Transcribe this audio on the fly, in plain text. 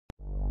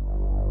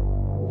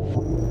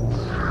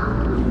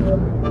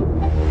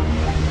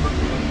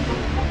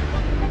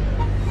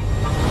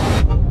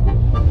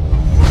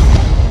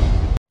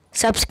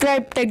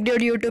Subscribe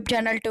TechDude YouTube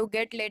channel to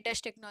get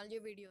latest technology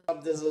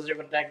videos. This is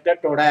your Tractor.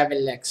 Today I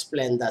will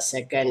explain the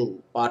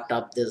second part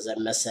of this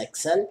MS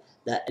Excel,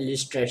 the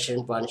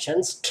illustration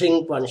function.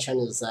 String function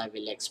is I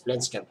will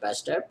explain step by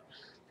step.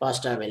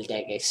 First I will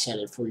take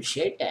Excel full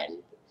sheet and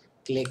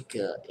click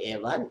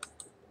A1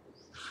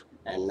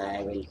 and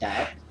I will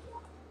type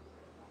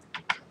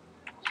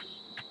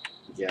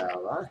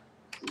Java,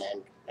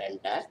 then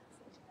enter.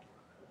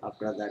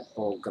 After that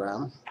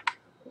program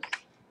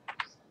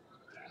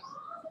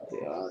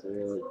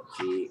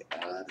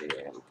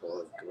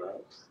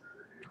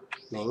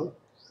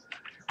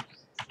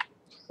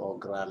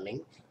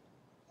programming.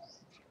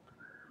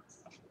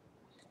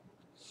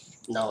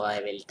 Now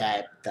I will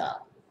type the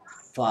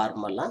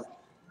formula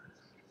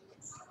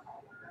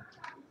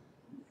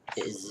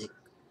is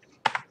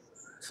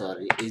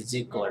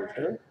equal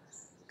to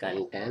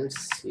content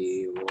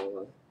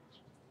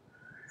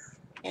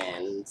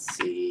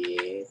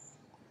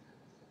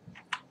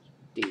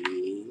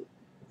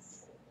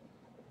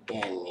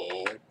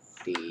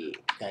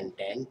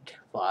content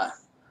for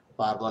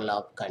formula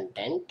of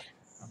content,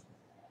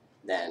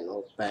 then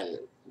open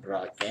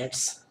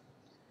brackets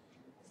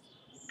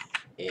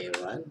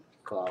A1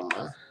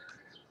 comma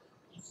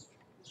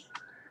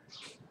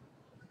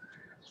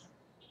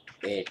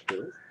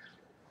A2.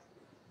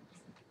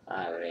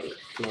 I will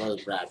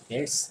close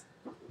brackets.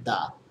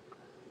 The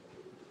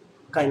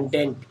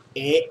content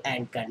A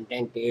and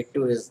content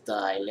A2 is the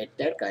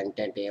highlighted,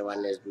 content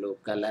A1 is blue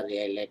color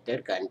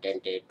highlighted,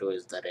 content A2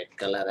 is the red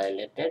color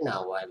highlighted.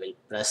 Now I will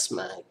press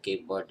my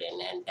keyboard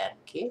and enter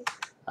key.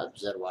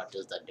 Observe what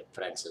is the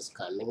difference is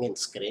coming in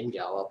screen.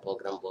 Java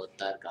program both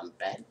are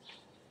compared.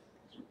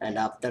 And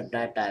after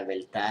that I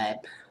will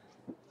type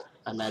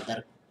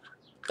another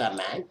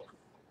command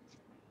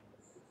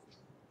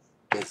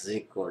is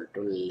equal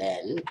to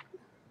len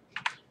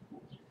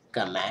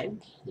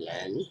command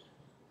len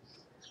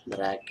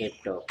bracket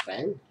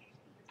open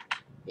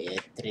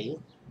A3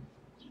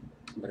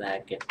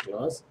 bracket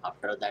close.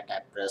 After that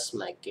I press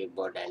my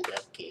keyboard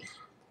enter key.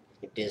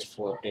 It is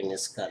 14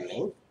 is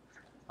coming.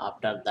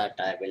 After that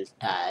I will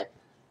type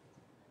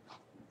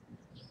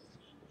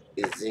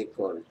is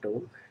equal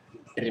to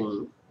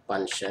trim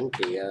function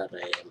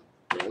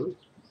trim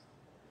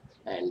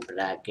and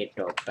bracket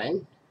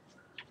open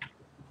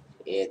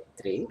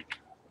A3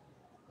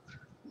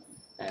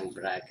 and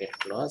bracket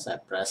close. I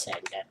press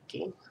enter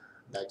key.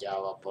 The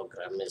Java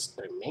program is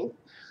trimming.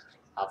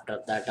 After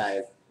that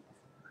I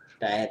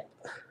type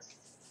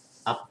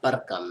upper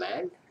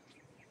command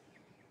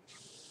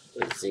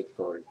is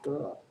equal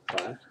to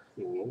upper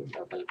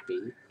double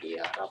P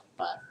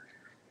upper,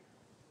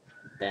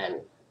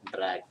 then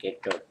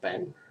bracket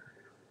open.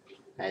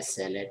 I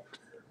select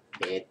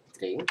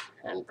A3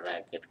 and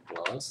bracket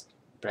close,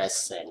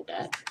 press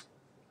enter.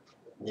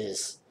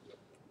 This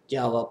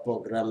Java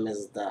program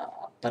is the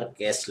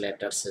uppercase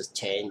letters is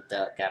change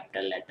the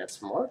capital letters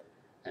mode,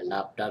 and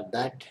after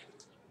that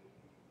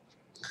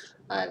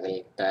I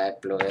will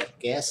type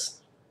lowercase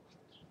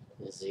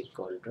is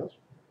equal to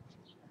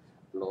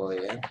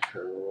lower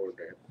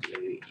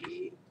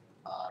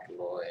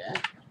lower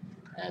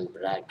and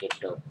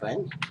bracket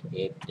open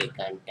A3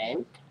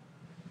 content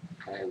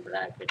and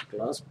bracket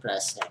close,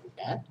 press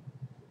enter.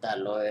 The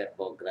lower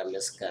program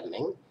is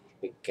coming.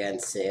 You can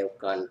save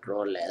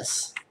Ctrl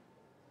S.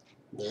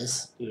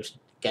 This you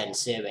can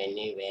save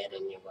anywhere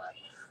in your.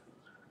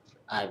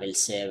 I will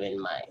save in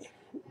my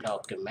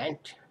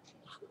document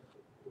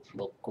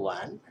book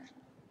 1.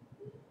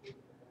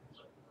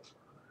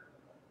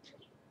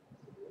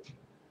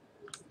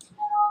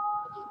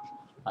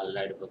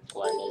 Already book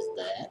 1 is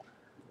there.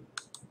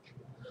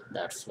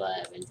 That's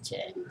why I will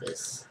change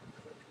this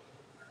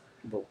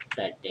book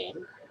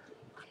 13.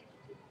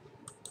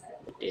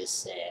 It is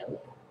saved.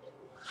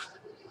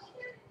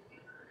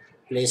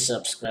 Please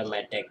subscribe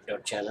my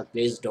TechDude channel.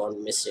 Please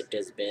don't miss it.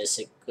 Is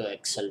basic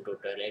Excel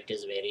tutorial. It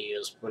is very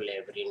useful.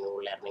 Every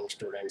new learning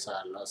students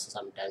are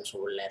sometimes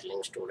old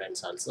learning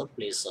students also.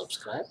 Please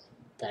subscribe.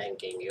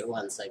 Thanking you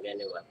once again.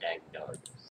 Your TechDude.